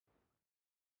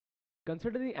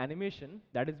Consider the animation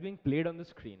that is being played on the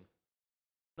screen.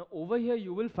 Now over here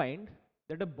you will find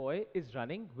that a boy is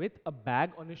running with a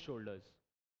bag on his shoulders.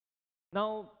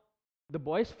 Now the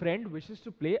boy's friend wishes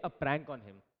to play a prank on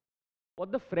him.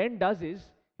 What the friend does is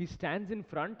he stands in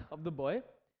front of the boy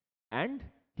and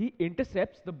he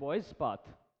intercepts the boy's path.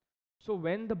 So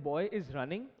when the boy is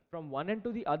running from one end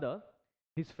to the other,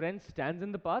 his friend stands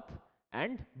in the path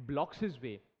and blocks his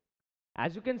way.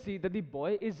 As you can see that the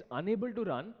boy is unable to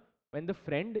run when the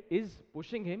friend is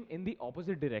pushing him in the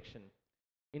opposite direction.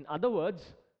 In other words,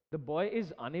 the boy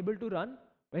is unable to run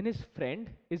when his friend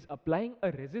is applying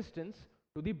a resistance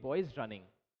to the boy's running.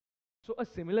 So a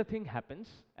similar thing happens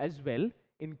as well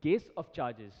in case of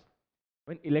charges.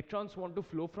 When electrons want to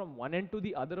flow from one end to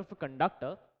the other of a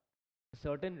conductor, a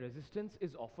certain resistance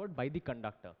is offered by the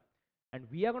conductor. And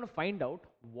we are going to find out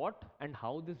what and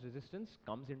how this resistance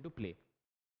comes into play.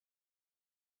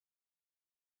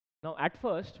 Now at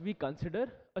first we consider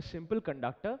a simple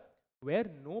conductor where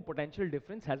no potential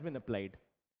difference has been applied.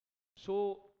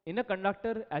 So in a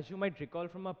conductor, as you might recall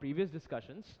from our previous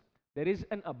discussions, there is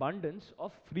an abundance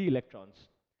of free electrons.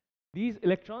 These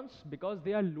electrons, because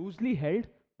they are loosely held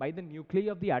by the nuclei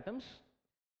of the atoms,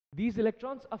 these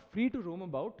electrons are free to roam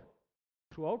about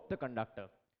throughout the conductor.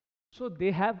 So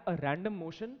they have a random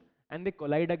motion and they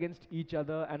collide against each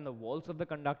other and the walls of the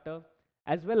conductor,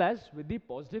 as well as with the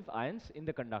positive ions in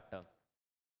the conductor.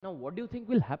 Now what do you think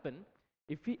will happen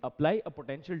if we apply a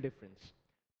potential difference?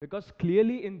 Because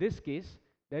clearly in this case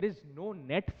there is no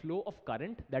net flow of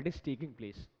current that is taking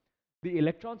place. The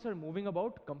electrons are moving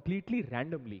about completely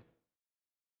randomly.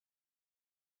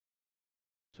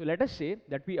 So let us say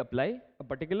that we apply a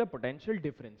particular potential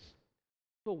difference.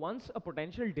 So once a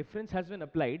potential difference has been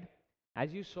applied,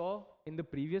 as you saw in the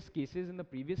previous cases in the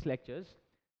previous lectures,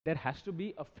 there has to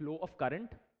be a flow of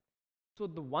current. So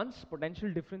the once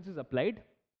potential difference is applied,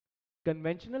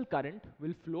 conventional current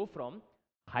will flow from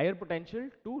higher potential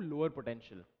to lower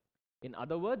potential. In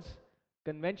other words,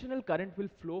 conventional current will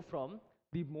flow from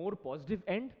the more positive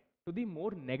end to the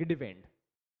more negative end.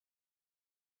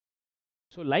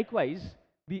 So likewise,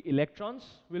 the electrons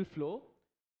will flow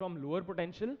from lower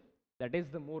potential, that is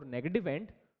the more negative end,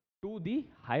 to the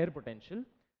higher potential,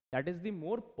 that is the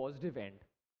more positive end.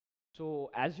 So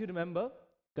as you remember,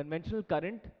 conventional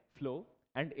current flow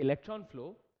and electron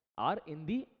flow are in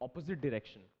the opposite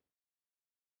direction.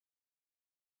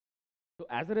 So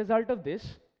as a result of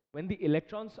this, when the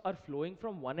electrons are flowing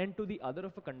from one end to the other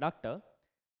of a conductor,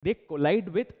 they collide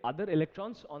with other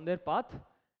electrons on their path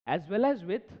as well as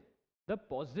with the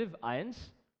positive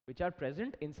ions which are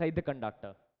present inside the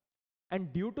conductor.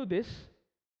 And due to this,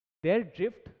 their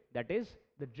drift, that is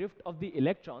the drift of the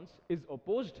electrons, is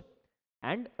opposed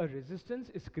and a resistance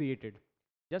is created.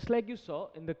 Just like you saw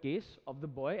in the case of the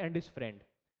boy and his friend,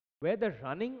 where the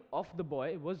running of the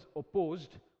boy was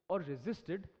opposed or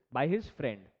resisted by his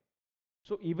friend.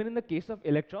 So even in the case of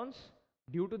electrons,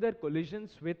 due to their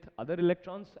collisions with other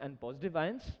electrons and positive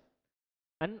ions,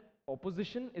 an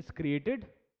opposition is created,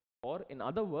 or in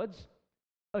other words,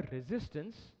 a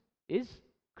resistance is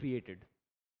created.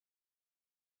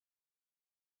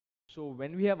 So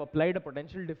when we have applied a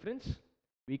potential difference,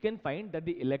 we can find that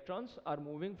the electrons are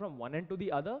moving from one end to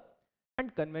the other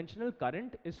and conventional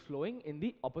current is flowing in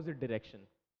the opposite direction.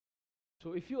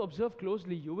 So if you observe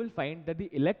closely, you will find that the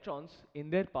electrons in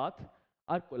their path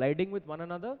are colliding with one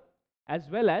another as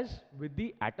well as with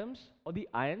the atoms or the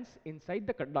ions inside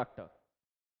the conductor.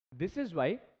 This is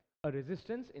why a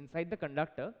resistance inside the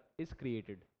conductor is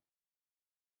created.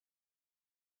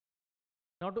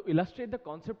 Now to illustrate the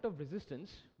concept of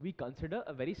resistance, we consider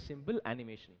a very simple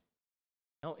animation.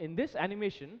 Now in this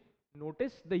animation,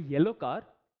 notice the yellow car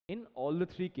in all the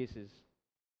three cases.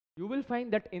 You will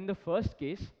find that in the first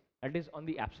case, that is on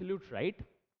the absolute right,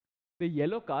 the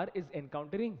yellow car is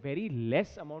encountering very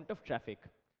less amount of traffic.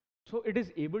 So it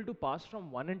is able to pass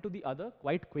from one end to the other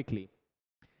quite quickly.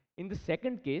 In the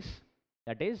second case,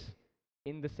 that is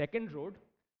in the second road,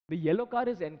 the yellow car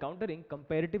is encountering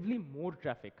comparatively more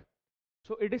traffic.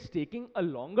 So it is taking a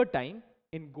longer time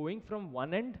in going from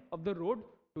one end of the road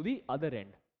to the other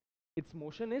end. Its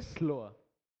motion is slower.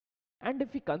 And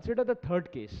if we consider the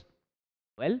third case,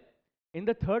 well, in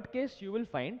the third case, you will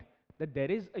find that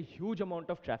there is a huge amount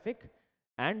of traffic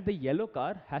and the yellow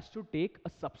car has to take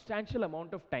a substantial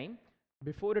amount of time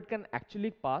before it can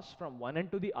actually pass from one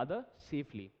end to the other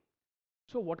safely.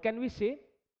 So what can we say?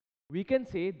 We can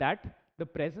say that the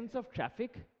presence of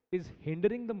traffic is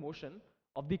hindering the motion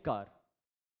of the car.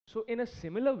 So in a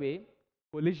similar way,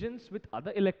 collisions with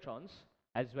other electrons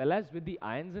as well as with the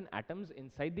ions and atoms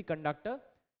inside the conductor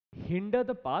hinder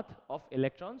the path of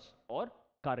electrons or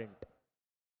current.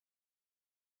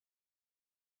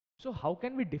 So how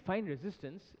can we define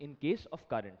resistance in case of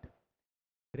current?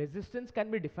 Resistance can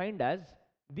be defined as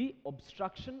the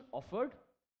obstruction offered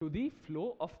to the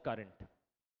flow of current.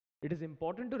 It is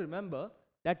important to remember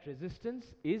that resistance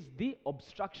is the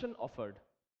obstruction offered.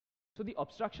 So the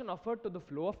obstruction offered to the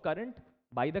flow of current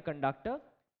by the conductor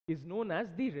is known as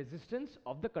the resistance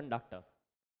of the conductor.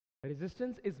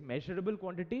 Resistance is measurable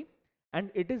quantity and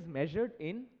it is measured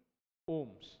in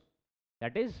ohms.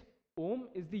 That is, ohm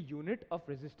is the unit of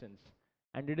resistance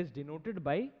and it is denoted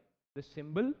by the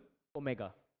symbol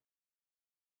omega.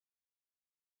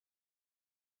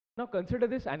 Now consider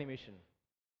this animation.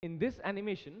 In this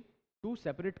animation, two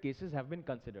separate cases have been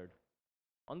considered.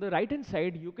 On the right hand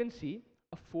side, you can see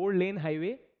a 4-lane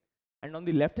highway, and on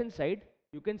the left hand side,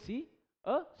 you can see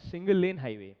a single lane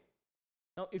highway.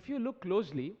 Now, if you look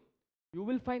closely, you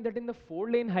will find that in the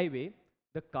 4-lane highway,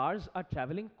 the cars are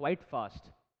traveling quite fast.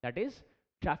 That is,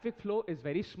 traffic flow is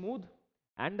very smooth,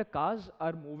 and the cars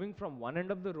are moving from one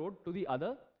end of the road to the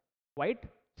other quite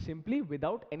simply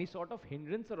without any sort of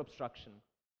hindrance or obstruction.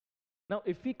 Now,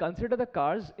 if we consider the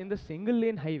cars in the single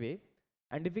lane highway,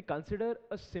 and if we consider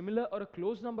a similar or a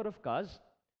close number of cars,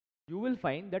 you will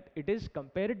find that it is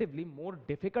comparatively more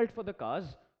difficult for the cars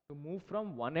to move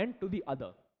from one end to the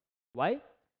other. Why?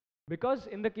 Because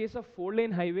in the case of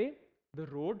 4-lane highway, the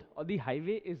road or the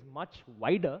highway is much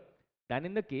wider than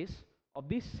in the case of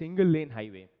the single lane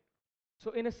highway.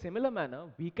 So in a similar manner,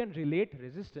 we can relate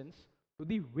resistance to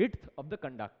the width of the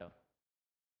conductor.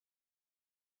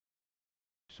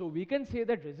 So we can say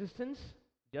that resistance,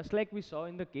 just like we saw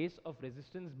in the case of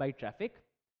resistance by traffic,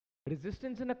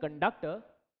 resistance in a conductor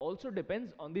also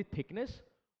depends on the thickness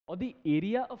or the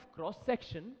area of cross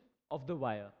section of the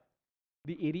wire.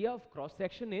 The area of cross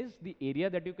section is the area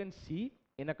that you can see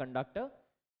in a conductor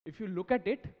if you look at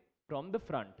it from the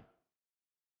front.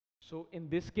 So in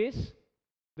this case,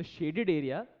 the shaded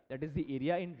area, that is the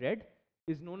area in red,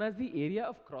 is known as the area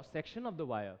of cross section of the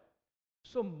wire.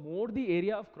 So more the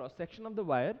area of cross section of the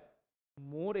wire,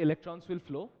 more electrons will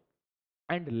flow,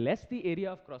 and less the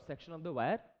area of cross section of the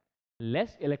wire,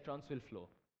 less electrons will flow.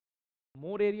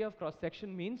 More area of cross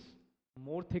section means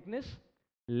more thickness,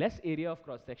 less area of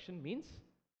cross section means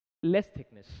less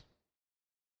thickness.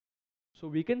 So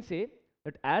we can say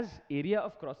that as area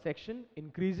of cross section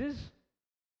increases,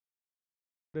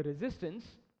 the resistance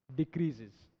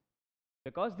decreases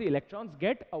because the electrons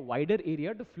get a wider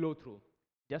area to flow through.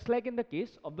 Just like in the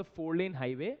case of the 4-lane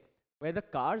highway, where the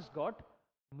cars got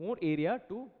more area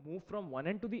to move from one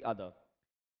end to the other.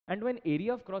 And when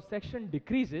area of cross section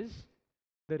decreases,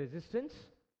 the resistance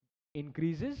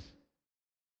increases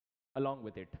along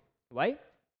with it. Why?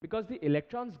 Because the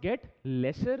electrons get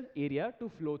lesser area to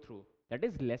flow through, that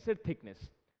is lesser thickness,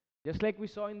 just like we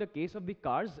saw in the case of the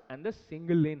cars and the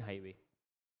single lane highway.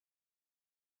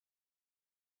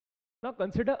 Now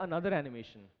consider another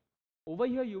animation. Over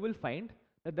here you will find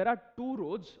that there are two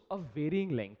roads of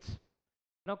varying lengths.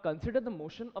 Now consider the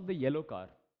motion of the yellow car.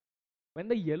 When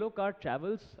the yellow car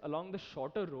travels along the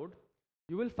shorter road,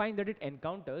 you will find that it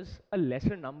encounters a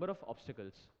lesser number of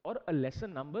obstacles or a lesser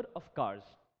number of cars.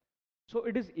 So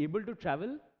it is able to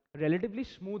travel relatively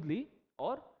smoothly,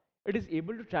 or it is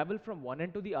able to travel from one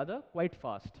end to the other quite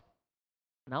fast.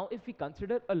 Now if we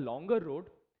consider a longer road,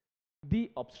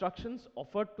 the obstructions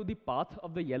offered to the path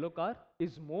of the yellow car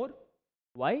is more.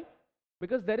 Why?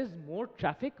 Because there is more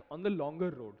traffic on the longer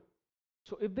road.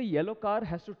 So if the yellow car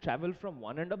has to travel from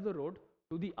one end of the road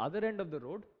to the other end of the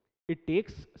road, it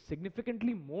takes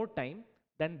significantly more time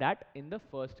than that in the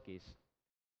first case.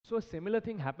 So a similar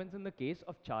thing happens in the case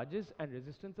of charges and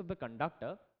resistance of the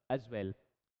conductor as well.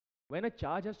 When a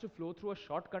charge has to flow through a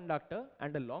short conductor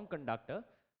and a long conductor,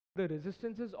 the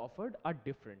resistances offered are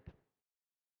different.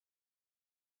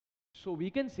 So we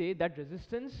can say that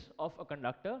resistance of a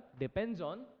conductor depends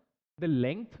on the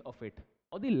length of it,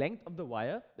 or the length of the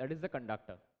wire, that is the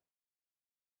conductor.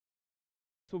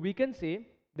 So we can say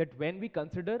that when we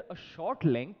consider a short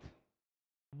length,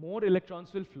 more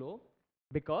electrons will flow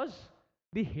because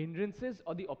the hindrances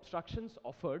or the obstructions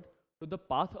offered to the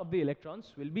path of the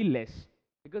electrons will be less,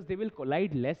 because they will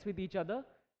collide less with each other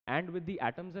and with the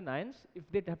atoms and ions if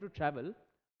they have to travel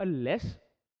a less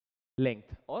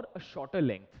length or a shorter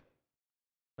length.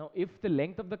 Now if the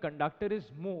length of the conductor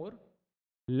is more,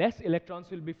 less electrons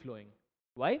will be flowing.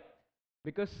 Why?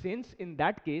 Because since in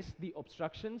that case the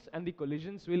obstructions and the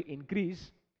collisions will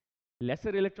increase,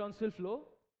 lesser electrons will flow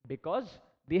because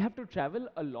they have to travel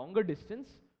a longer distance,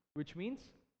 which means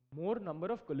more number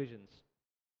of collisions.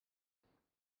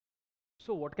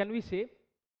 So what can we say?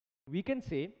 We can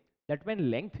say that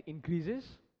when length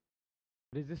increases,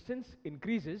 resistance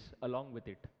increases along with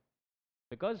it,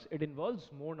 because it involves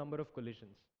more number of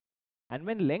collisions. And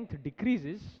when length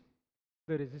decreases,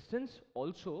 the resistance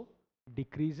also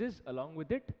decreases along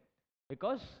with it,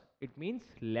 because it means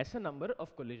lesser number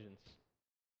of collisions.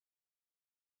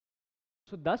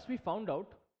 So thus we found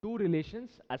out two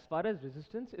relations as far as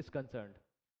resistance is concerned.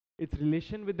 Its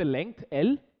relation with the length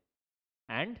L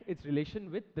and its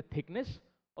relation with the thickness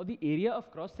or the area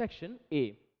of cross section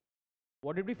A.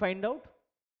 What did we find out?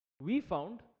 We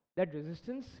found that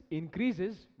resistance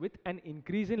increases with an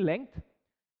increase in length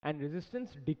and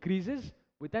resistance decreases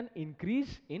with an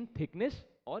increase in thickness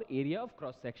or area of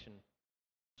cross section.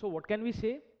 So what can we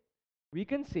say? We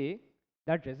can say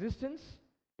that resistance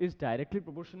is directly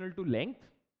proportional to length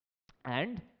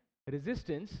and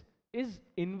resistance is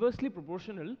inversely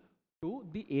proportional to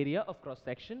the area of cross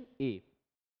section A.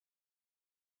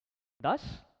 Thus,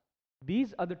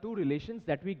 these are the two relations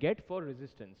that we get for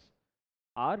resistance: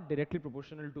 R directly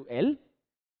proportional to L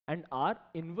and R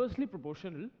inversely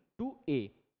proportional to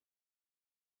A.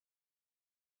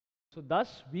 So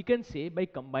thus we can say, by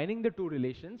combining the two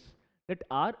relations, that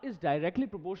R is directly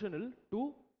proportional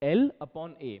to L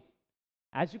upon A.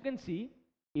 As you can see,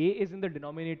 A is in the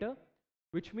denominator,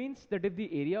 which means that if the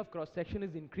area of cross section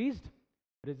is increased,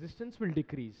 resistance will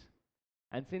decrease.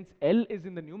 And since L is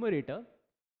in the numerator,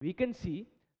 we can see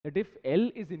that if L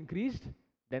is increased,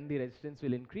 then the resistance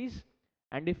will increase,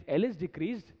 and if L is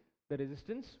decreased, the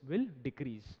resistance will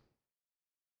decrease.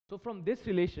 So from this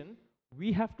relation,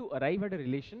 we have to arrive at a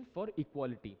relation for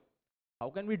equality. How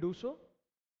can we do so?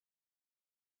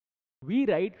 We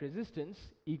write resistance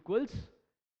equals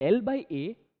L by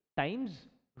A times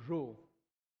rho.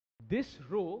 This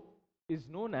rho is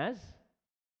known as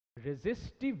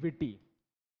resistivity.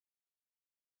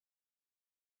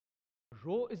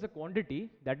 Rho is a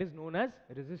quantity that is known as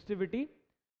resistivity,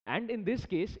 and in this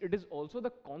case it is also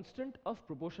the constant of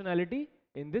proportionality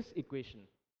in this equation.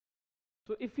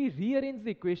 So if we rearrange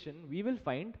the equation, we will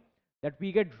find that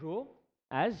we get rho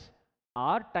as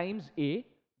R times A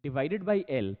divided by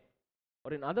L,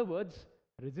 or in other words,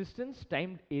 resistance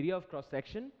times area of cross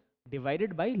section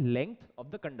divided by length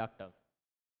of the conductor.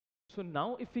 So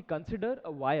now if we consider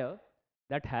a wire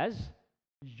that has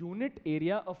unit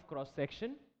area of cross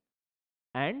section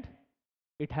and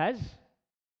it has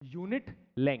unit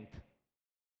length,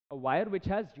 a wire which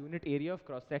has unit area of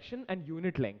cross section and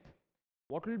unit length,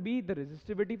 what will be the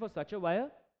resistivity for such a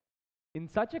wire? In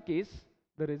such a case,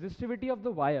 the resistivity of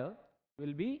the wire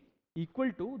will be equal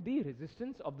to the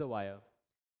resistance of the wire.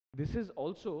 This is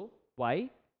also why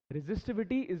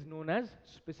resistivity is known as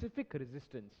specific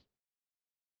resistance.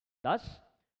 Thus,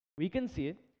 we can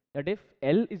say that if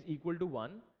L is equal to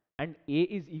 1 and A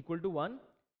is equal to 1,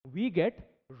 we get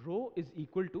rho is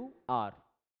equal to R.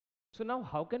 So now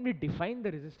how can we define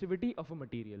the resistivity of a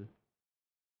material?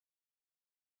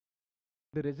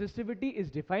 The resistivity is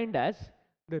defined as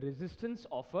the resistance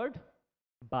offered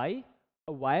by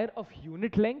a wire of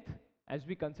unit length, as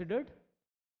we considered,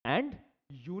 and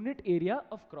unit area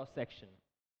of cross section.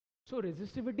 So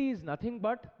resistivity is nothing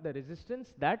but the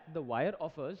resistance that the wire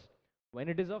offers when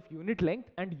it is of unit length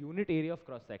and unit area of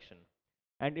cross section.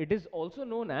 And it is also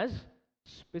known as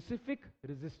specific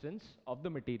resistance of the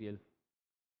material.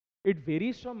 It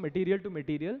varies from material to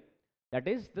material, that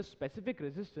is, the specific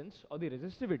resistance or the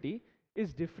resistivity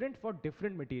is different for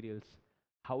different materials.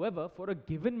 However, for a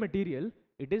given material,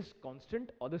 it is constant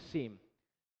or the same.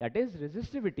 That is,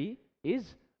 resistivity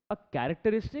is a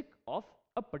characteristic of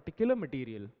a particular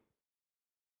material.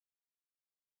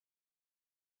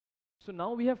 So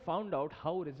now we have found out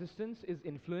how resistance is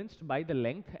influenced by the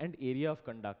length and area of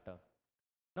conductor.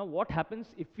 Now what happens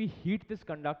if we heat this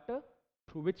conductor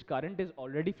through which current is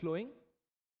already flowing?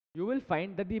 You will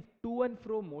find that the to and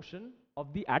fro motion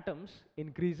of the atoms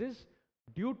increases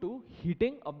due to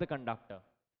heating of the conductor.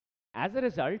 As a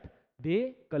result,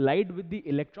 they collide with the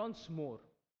electrons more.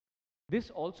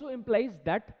 This also implies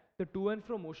that the to and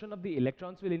fro motion of the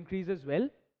electrons will increase as well.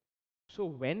 So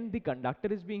when the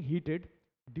conductor is being heated,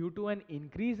 due to an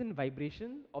increase in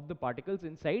vibration of the particles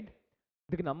inside,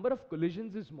 the number of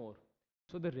collisions is more.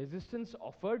 So the resistance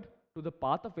offered to the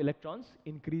path of electrons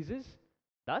increases.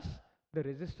 Thus, the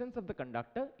resistance of the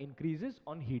conductor increases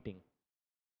on heating.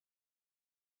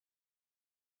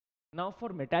 Now for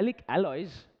metallic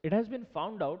alloys, it has been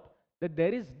found out that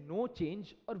there is no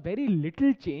change or very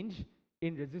little change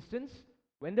in resistance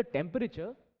when the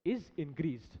temperature is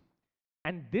increased.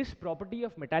 And this property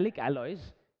of metallic alloys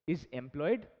is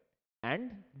employed,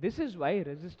 and this is why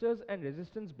resistors and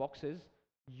resistance boxes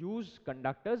use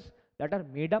conductors that are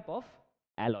made up of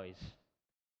alloys,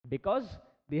 because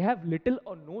they have little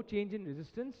or no change in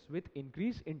resistance with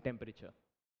increase in temperature.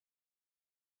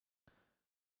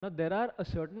 Now there are a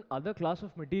certain other class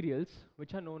of materials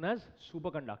which are known as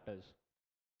superconductors.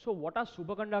 So what are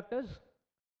superconductors?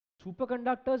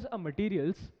 Superconductors are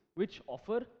materials which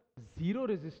offer zero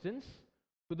resistance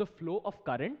to the flow of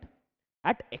current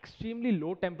at extremely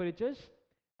low temperatures,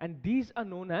 and these are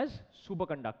known as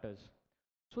superconductors.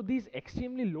 So these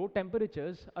extremely low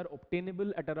temperatures are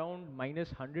obtainable at around minus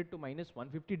 100 to minus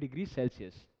 150 degrees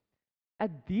Celsius.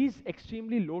 At these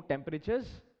extremely low temperatures,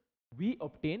 we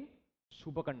obtain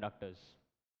superconductors.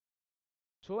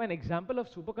 So an example of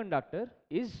superconductor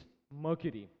is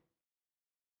mercury.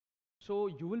 So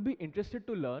you will be interested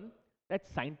to learn that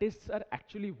scientists are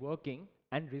actually working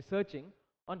and researching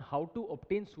on how to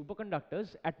obtain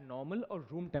superconductors at normal or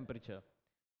room temperature.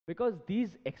 Because these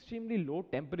extremely low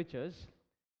temperatures,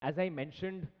 as I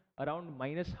mentioned, around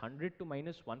minus 100 to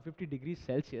minus 150 degrees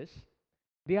Celsius,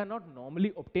 they are not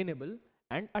normally obtainable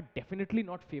and are definitely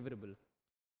not favorable.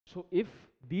 So if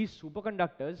these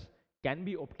superconductors can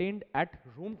be obtained at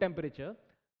room temperature,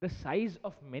 the size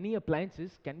of many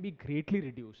appliances can be greatly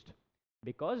reduced,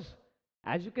 because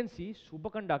as you can see,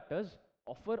 superconductors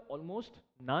offer almost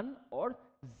none or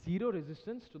zero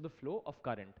resistance to the flow of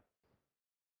current.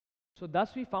 So thus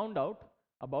we found out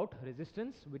about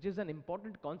resistance, which is an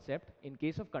important concept in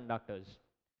case of conductors.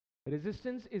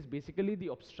 Resistance is basically the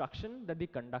obstruction that the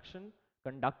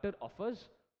conductor offers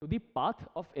to the path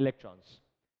of electrons.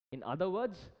 In other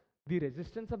words, the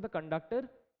resistance of the conductor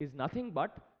is nothing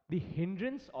but the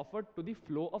hindrance offered to the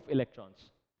flow of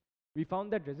electrons. We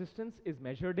found that resistance is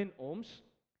measured in ohms.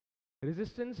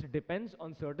 Resistance depends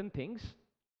on certain things,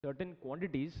 certain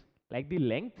quantities like the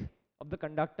length of the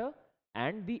conductor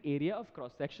and the area of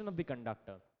cross section of the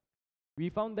conductor. We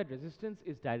found that resistance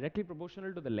is directly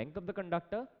proportional to the length of the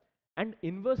conductor and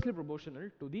inversely proportional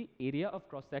to the area of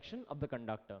cross section of the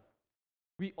conductor.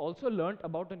 We also learnt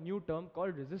about a new term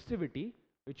called resistivity,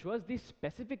 which was the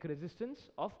specific resistance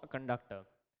of a conductor.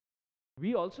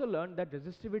 We also learned that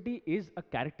resistivity is a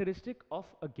characteristic of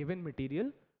a given material,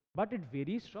 but it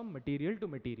varies from material to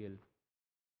material.